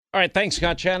All right, thanks,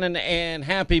 Scott Shannon, and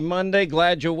happy Monday.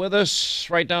 Glad you're with us.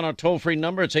 Write down our toll-free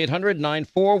number. It's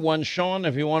 800-941-SEAN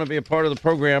if you want to be a part of the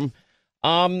program.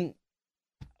 Um,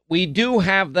 we do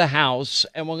have the House,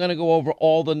 and we're going to go over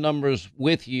all the numbers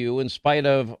with you in spite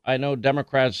of, I know,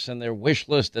 Democrats and their wish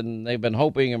list, and they've been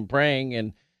hoping and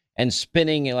praying and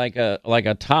spinning like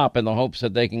a top in the hopes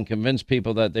that they can convince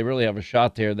people that they really have a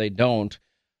shot there. They don't.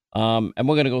 And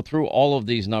we're going to go through all of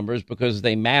these numbers because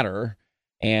they matter,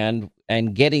 and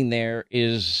getting there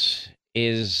is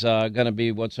going to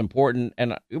be what's important.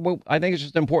 And I think it's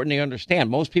just important to understand.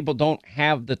 Most people don't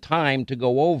have the time to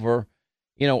go over,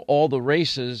 all the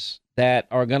races that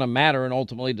are going to matter and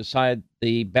ultimately decide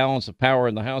the balance of power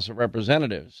in the House of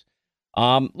Representatives.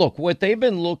 Look, what they've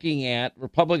been looking at,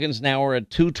 Republicans now are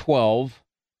at 212,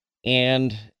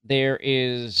 and there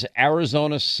is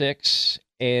Arizona 6,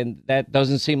 and that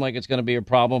doesn't seem like it's going to be a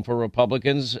problem for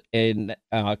Republicans. In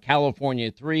California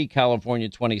 3, California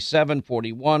 27,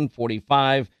 41,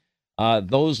 45.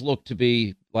 Those look to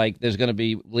be like there's going to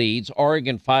be leads.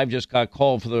 Oregon 5 just got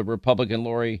called for the Republican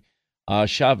Lori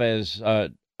Chavez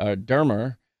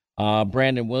Dermer.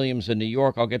 Brandon Williams in New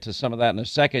York. I'll get to some of that in a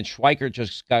second. Schweikert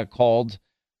just got called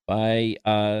by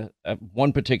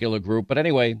one particular group. But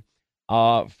anyway,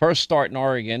 first start in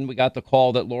Oregon, we got the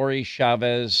call that Lori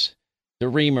Chavez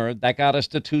Dermer, that got us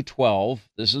to 212.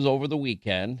 This is over the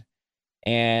weekend.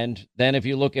 And then if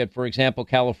you look at, for example,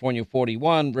 California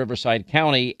 41, Riverside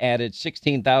County added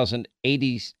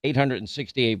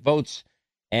 16,868 votes,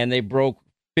 and they broke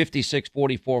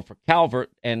 5644 for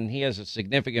Calvert, and he has a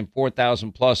significant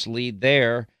 4,000 plus lead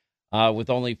there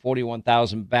with only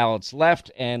 41,000 ballots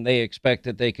left, and they expect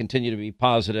that they continue to be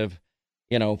positive,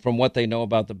 from what they know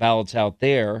about the ballots out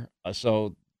there.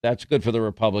 So that's good for the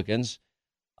Republicans.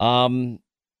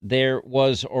 There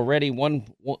was already one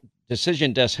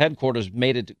decision desk headquarters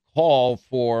made a call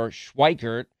for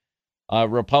Schweikert,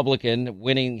 Republican,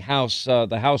 winning the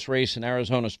House race in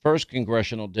Arizona's first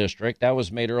congressional district. That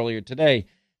was made earlier today.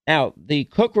 Now, the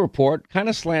Cook report kind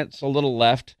of slants a little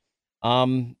left,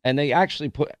 and they actually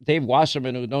put Dave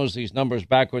Wasserman, who knows these numbers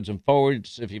backwards and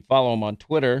forwards, if you follow him on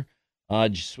Twitter,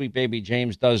 Sweet Baby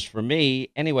James does for me.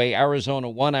 Anyway, Arizona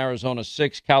 1, Arizona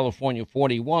 6, California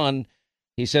 41.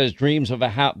 He says dreams of the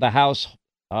House,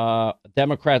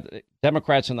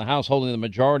 Democrats in the House holding the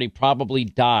majority probably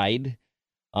died.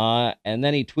 And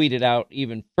then he tweeted out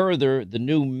even further the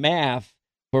new math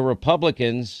for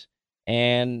Republicans,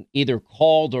 and either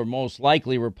called or most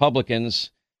likely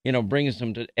Republicans, brings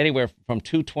them to anywhere from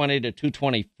 220 to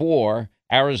 224.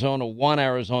 Arizona 1,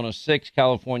 Arizona 6,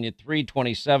 California 3,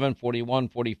 27, 41,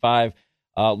 45.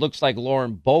 Looks like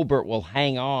Lauren Boebert will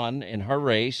hang on in her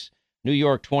race. New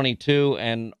York 22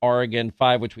 and Oregon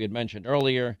 5, which we had mentioned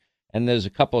earlier. And there's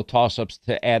a couple of toss-ups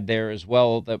to add there as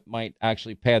well that might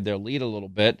actually pad their lead a little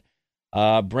bit.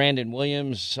 Brandon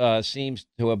Williams seems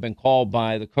to have been called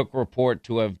by the Cook report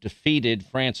to have defeated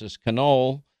Francis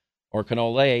Canole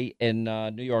in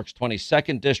New York's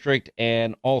 22nd district,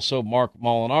 and also Mark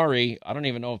Molinari. I don't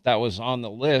even know if that was on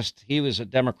the list. He was a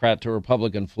Democrat to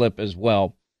Republican flip as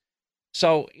well.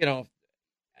 So,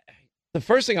 the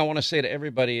first thing I want to say to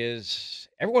everybody is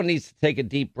everyone needs to take a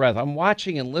deep breath. I'm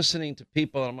watching and listening to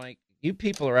people, and I'm like, you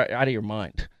people are out of your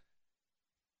mind.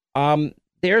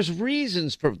 There's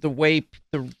reasons for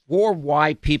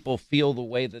why people feel the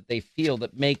way that they feel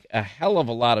that make a hell of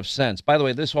a lot of sense. By the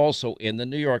way, this also in the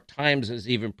New York Times is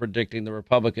even predicting the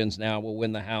Republicans now will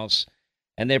win the House,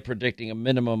 and they're predicting a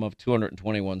minimum of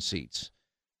 221 seats.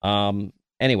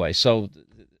 Anyway, so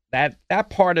that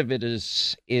part of it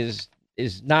is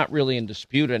not really in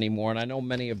dispute anymore, and I know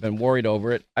many have been worried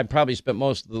over it. I probably spent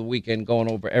most of the weekend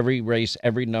going over every race,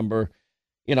 every number,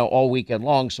 all weekend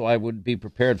long, so I would be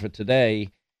prepared for today.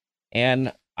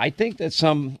 And I think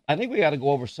we got to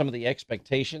go over some of the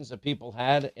expectations that people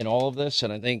had in all of this,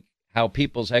 and I think how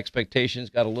people's expectations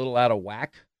got a little out of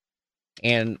whack.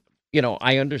 And,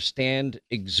 I understand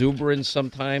exuberance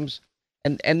sometimes,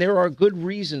 and there are good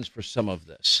reasons for some of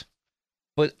this.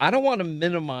 But I don't want to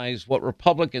minimize what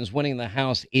Republicans winning the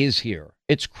House is here.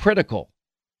 It's critical.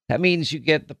 That means you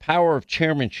get the power of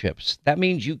chairmanships. That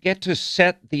means you get to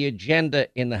set the agenda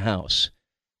in the House.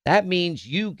 That means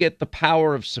you get the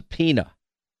power of subpoena.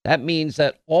 That means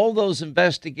that all those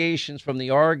investigations from the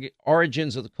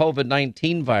origins of the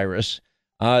COVID-19 virus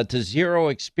to zero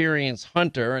experience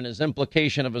Hunter and his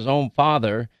implication of his own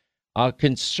father,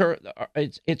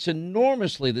 it's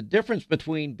enormously, the difference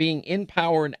between being in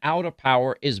power and out of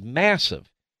power is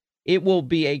massive. It will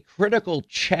be a critical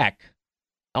check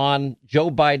on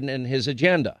Joe Biden and his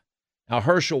agenda. Now,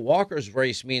 Herschel Walker's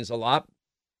race means a lot.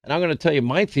 And I'm going to tell you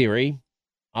my theory.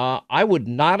 I would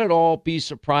not at all be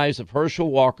surprised if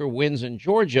Herschel Walker wins in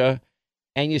Georgia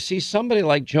and you see somebody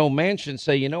like Joe Manchin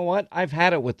say, you know what, I've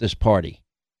had it with this party.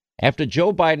 After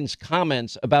Joe Biden's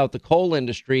comments about the coal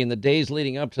industry in the days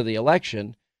leading up to the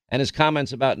election and his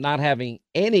comments about not having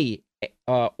any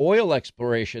oil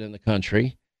exploration in the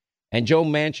country, and Joe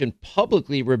Manchin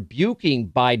publicly rebuking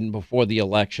Biden before the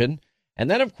election. And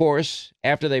then, of course,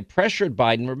 after they pressured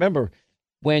Biden, remember,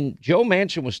 when Joe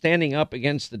Manchin was standing up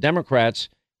against the Democrats,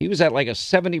 he was at like a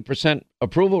 70%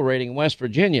 approval rating in West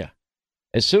Virginia.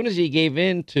 As soon as he gave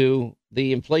in to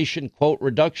the Inflation, quote,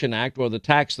 Reduction Act, or the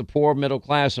Tax the Poor, Middle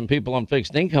Class, and People on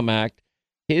Fixed Income Act,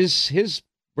 his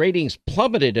ratings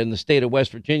plummeted in the state of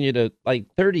West Virginia to like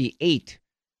 38.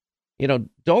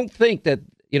 Don't think that,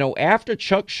 after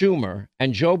Chuck Schumer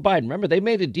and Joe Biden, remember, they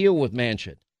made a deal with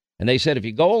Manchin. And they said, if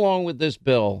you go along with this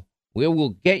bill, we will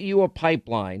get you a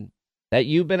pipeline that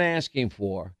you've been asking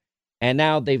for. And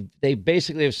now they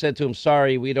basically have said to him,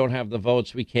 sorry, we don't have the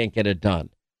votes. We can't get it done.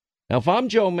 Now, if I'm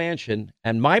Joe Manchin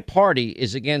and my party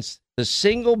is against the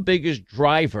single biggest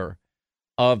driver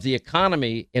of the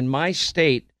economy in my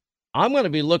state, I'm going to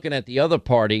be looking at the other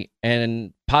party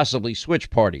and possibly switch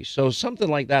parties. So something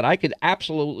like that I could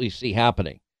absolutely see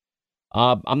happening.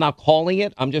 I'm not calling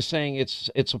it. I'm just saying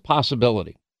it's a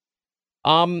possibility.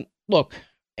 Look,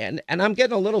 and I'm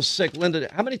getting a little sick, Linda.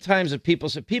 How many times have people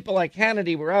said, people like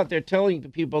Hannity were out there telling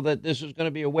people that this was going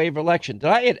to be a wave election? Did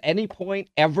I at any point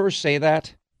ever say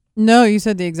that? No, you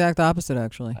said the exact opposite,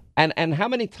 actually. And how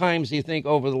many times do you think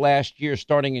over the last year,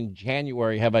 starting in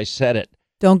January, have I said it?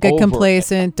 Don't get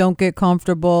complacent. Don't get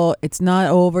comfortable. It's not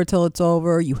over till it's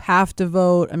over. You have to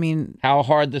vote. I mean, how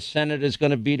hard the Senate is going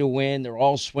to be to win. They're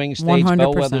all swing states, 100%.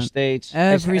 bellwether states.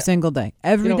 Every single day.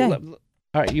 Every day.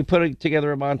 All right, you put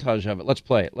together a montage of it. Let's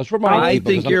play it. Let's remind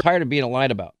people, because I'm tired of being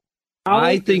lied about.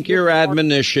 I think your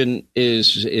admonition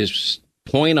is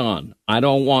point on. I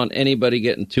don't want anybody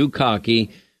getting too cocky.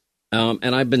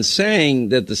 And I've been saying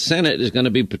that the Senate is going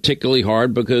to be particularly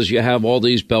hard because you have all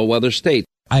these bellwether states.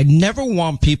 I never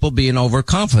want people being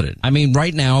overconfident. I mean,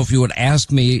 right now, if you would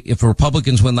ask me if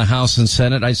Republicans win the House and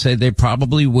Senate, I'd say they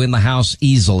probably win the House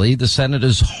easily. The Senate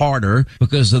is harder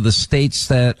because of the states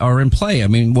that are in play. I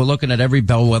mean, we're looking at every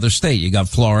bellwether state. You got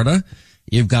Florida,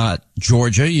 you've got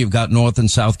Georgia, you've got North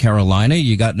and South Carolina,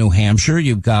 you got New Hampshire,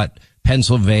 you've got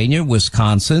Pennsylvania,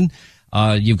 Wisconsin,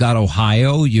 you've got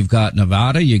Ohio, you've got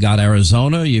Nevada, you got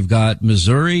Arizona, you've got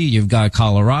Missouri, you've got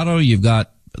Colorado, you've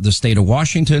got the state of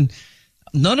Washington.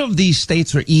 None of these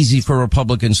states are easy for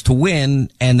Republicans to win,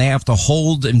 and they have to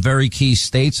hold in very key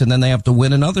states, and then they have to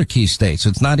win in other key states.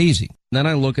 It's not easy. Then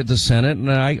I look at the Senate, and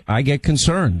I get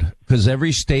concerned because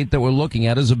every state that we're looking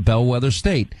at is a bellwether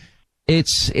state.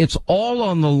 It's all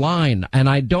on the line, and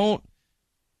I don't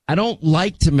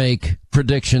like to make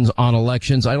predictions on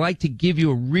elections. I like to give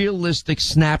you a realistic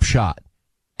snapshot.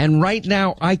 And right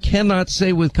now, I cannot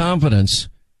say with confidence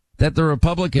that the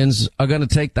Republicans are going to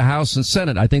take the House and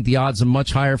Senate. I think the odds are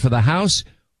much higher for the House.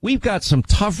 We've got some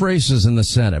tough races in the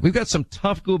Senate. We've got some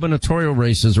tough gubernatorial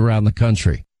races around the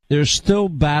country. There's still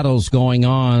battles going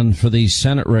on for these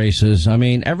Senate races. I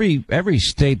mean, every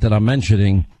state that I'm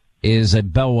mentioning is a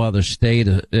bellwether state.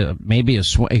 Maybe it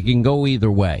can go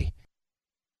either way.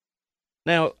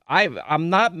 Now, I'm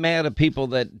not mad at people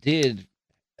that did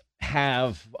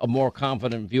have a more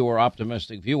confident view or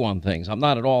optimistic view on things. I'm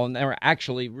not at all. And there are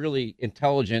actually really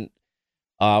intelligent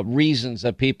reasons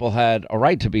that people had a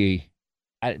right to be.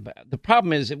 The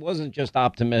problem is it wasn't just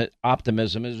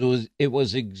optimism. It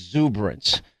was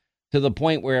exuberance to the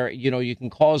point where, you can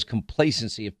cause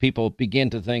complacency if people begin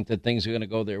to think that things are going to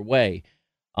go their way.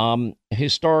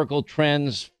 Historical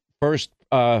trends, first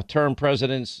term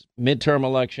presidents, midterm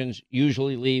elections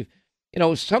usually leave.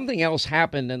 Something else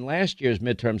happened in last year's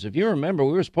midterms. If you remember,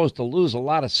 we were supposed to lose a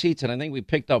lot of seats, and I think we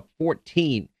picked up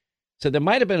 14. So there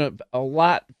might have been a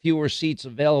lot fewer seats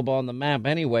available on the map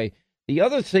anyway. The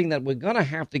other thing that we're going to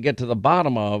have to get to the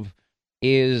bottom of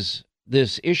is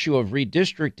this issue of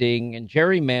redistricting and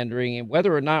gerrymandering and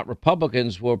whether or not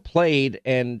Republicans were played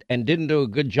and didn't do a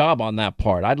good job on that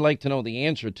part. I'd like to know the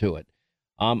answer to it.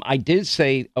 I did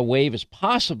say a wave is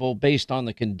possible based on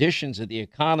the conditions of the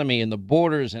economy and the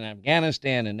borders in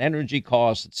Afghanistan and energy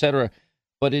costs, et cetera,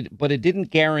 but it didn't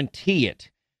guarantee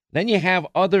it. Then you have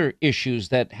other issues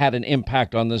that had an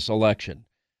impact on this election.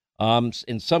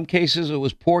 In some cases, it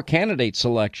was poor candidate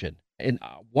selection. And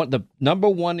the number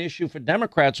one issue for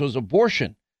Democrats was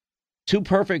abortion. Two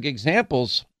perfect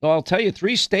examples. Well, I'll tell you,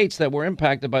 3 states that were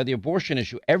impacted by the abortion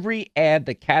issue. Every ad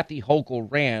that Kathy Hochul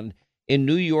ran in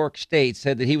New York State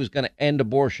said that he was going to end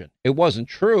abortion. It wasn't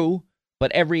true,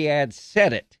 but every ad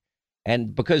said it.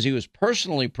 And because he was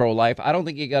personally pro-life, I don't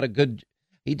think he got a good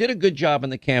he did a good job in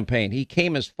the campaign. He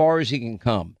came as far as he can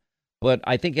come. But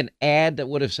I think an ad that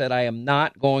would have said, I am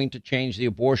not going to change the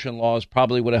abortion laws,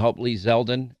 probably would have helped Lee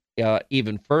Zeldin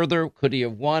even further. Could he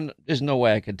have won? There's no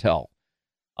way I could tell.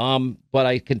 But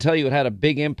I can tell you it had a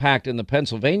big impact in the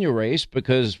Pennsylvania race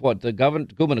because the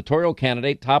gubernatorial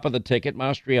candidate, top of the ticket,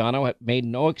 Mastriano, had made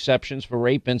no exceptions for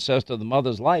rape, incest, or the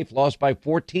mother's life, lost by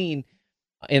 14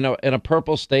 in a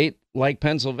purple state like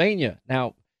Pennsylvania.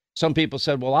 Now, some people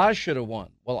said, well, Oz should have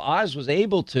won. Well, Oz was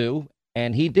able to,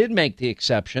 and he did make the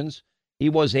exceptions. He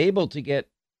was able to get,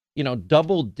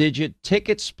 double-digit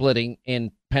ticket splitting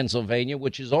in Pennsylvania,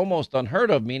 which is almost unheard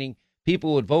of, meaning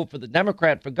people would vote for the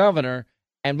Democrat for governor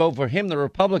and vote for him, the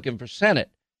Republican, for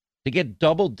Senate. To get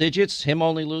double digits, him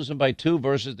only losing by 2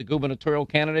 versus the gubernatorial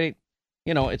candidate,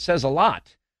 it says a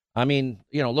lot. I mean,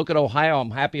 look at Ohio.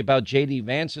 I'm happy about J.D.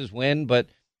 Vance's win, but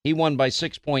he won by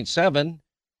 6.7,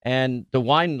 and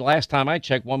DeWine, last time I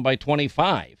checked, won by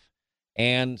 25.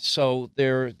 And so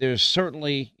there's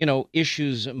certainly,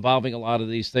 issues involving a lot of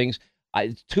these things.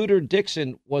 Tudor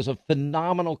Dixon was a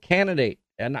phenomenal candidate,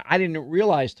 and I didn't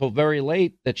realize till very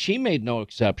late that she made no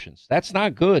exceptions. That's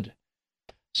not good.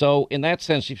 So in that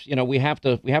sense, we have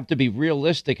to be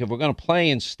realistic. If we're going to play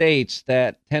in states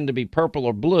that tend to be purple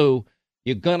or blue,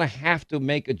 you're going to have to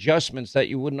make adjustments that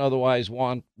you wouldn't otherwise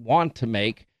want to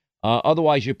make.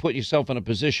 Otherwise, you put yourself in a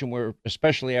position where,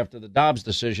 especially after the Dobbs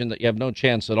decision, that you have no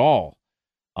chance at all.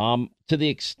 To the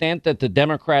extent that the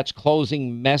Democrats'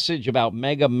 closing message about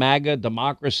MAGA,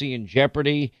 democracy in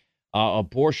jeopardy,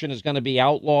 abortion is going to be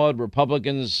outlawed,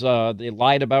 Republicans, they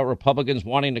lied about Republicans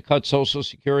wanting to cut Social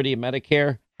Security and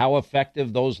Medicare. How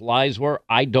effective those lies were,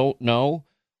 I don't know.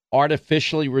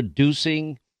 Artificially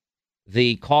reducing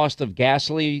the cost of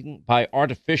gasoline by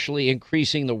artificially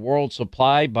increasing the world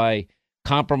supply by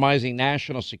compromising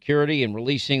national security and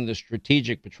releasing the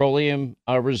strategic petroleum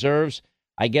reserves.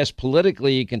 I guess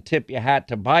politically you can tip your hat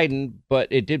to Biden, but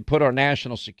it did put our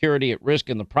national security at risk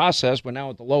in the process. We're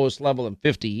now at the lowest level in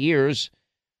 50 years.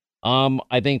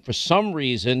 I think for some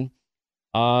reason,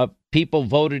 people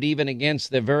voted even against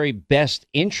their very best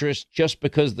interest just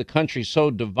because the country's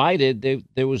so divided.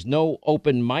 There was no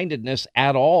open-mindedness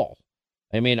at all.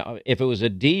 I mean, if it was a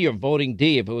D, you're voting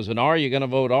D. If it was an R, you're going to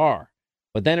vote R.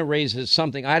 But then it raises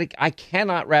something I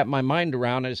cannot wrap my mind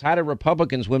around is how do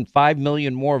Republicans win 5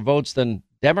 million more votes than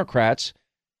Democrats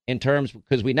in terms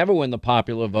because we never win the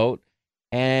popular vote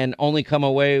and only come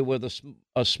away with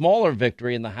a smaller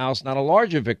victory in the House, not a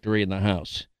larger victory in the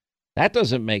House. That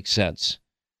doesn't make sense.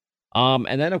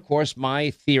 And then, of course,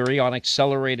 my theory on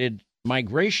accelerated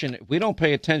migration, if we don't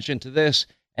pay attention to this,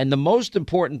 and the most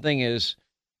important thing is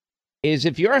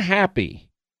if you're happy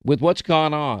with what's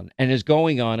gone on and is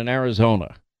going on in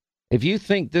Arizona, if you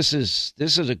think this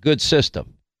is a good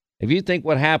system, if you think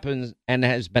what happens and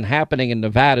has been happening in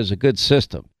Nevada is a good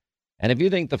system, and if you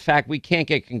think the fact we can't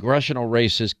get congressional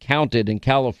races counted in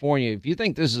California, if you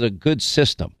think this is a good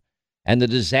system, and the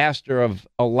disaster of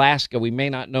Alaska we may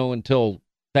not know until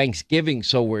Thanksgiving,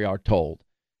 so we are told.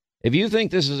 If you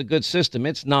think this is a good system,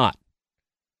 it's not.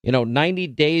 90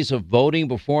 days of voting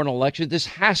before an election, this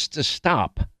has to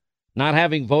stop. Not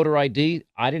having voter ID,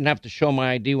 I didn't have to show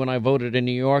my ID when I voted in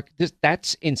New York.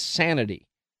 That's insanity.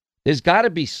 There's got to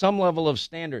be some level of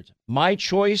standards. My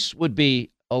choice would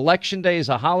be Election Day is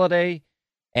a holiday,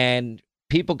 and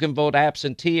people can vote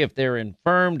absentee if they're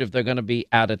infirmed, if they're going to be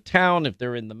out of town, if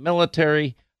they're in the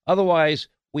military. Otherwise,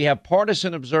 we have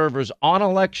partisan observers on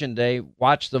Election Day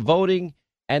watch the voting,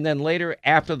 and then later,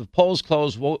 after the polls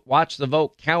close, watch the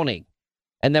vote counting.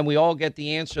 And then we all get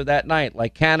the answer that night,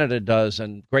 like Canada does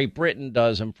and Great Britain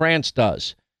does and France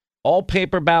does. All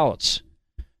paper ballots.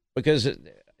 Because,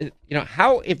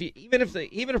 how, even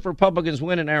if Republicans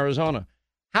win in Arizona,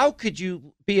 how could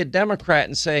you be a Democrat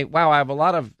and say, wow, I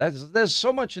have there's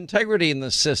so much integrity in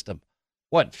this system.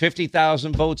 What,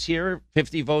 50,000 votes here,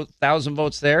 50,000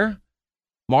 votes there?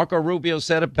 Marco Rubio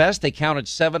said it best. They counted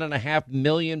 7.5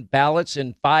 million ballots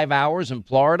in 5 hours in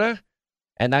Florida.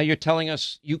 And now you're telling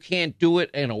us you can't do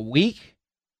it in a week?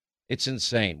 It's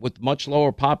insane with much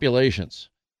lower populations.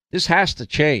 This has to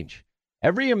change.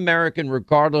 Every American,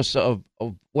 regardless of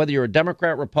whether you're a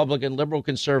Democrat, Republican, liberal,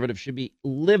 conservative, should be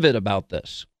livid about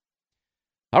this.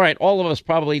 All right, all of us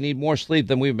probably need more sleep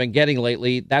than we've been getting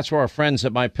lately. That's where our friends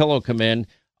at MyPillow come in.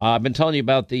 I've been telling you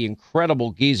about the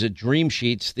incredible Giza Dream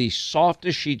Sheets, the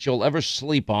softest sheets you'll ever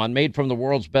sleep on, made from the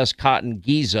world's best cotton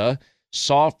Giza.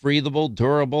 Soft, breathable,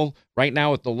 durable, right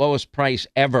now at the lowest price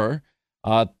ever,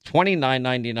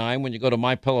 $29.99. When you go to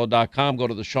MyPillow.com, go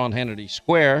to the Sean Hannity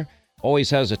Square. Always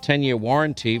has a 10-year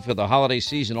warranty for the holiday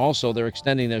season. Also, they're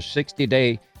extending their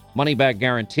 60-day money-back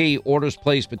guarantee. Orders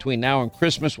placed between now and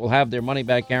Christmas will have their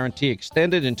money-back guarantee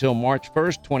extended until March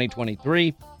 1st,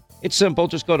 2023. It's simple.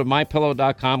 Just go to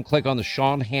MyPillow.com, click on the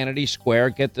Sean Hannity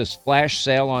Square, get this flash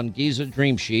sale on Giza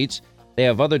Dream Sheets. They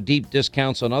have other deep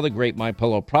discounts on other great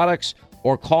MyPillow products,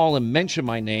 or call and mention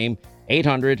my name,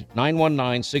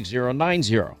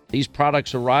 800-919-6090. These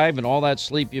products arrive, and all that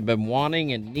sleep you've been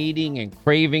wanting and needing and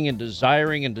craving and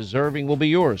desiring and deserving will be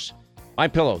yours.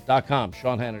 MyPillow.com,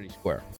 Sean Hannity Square.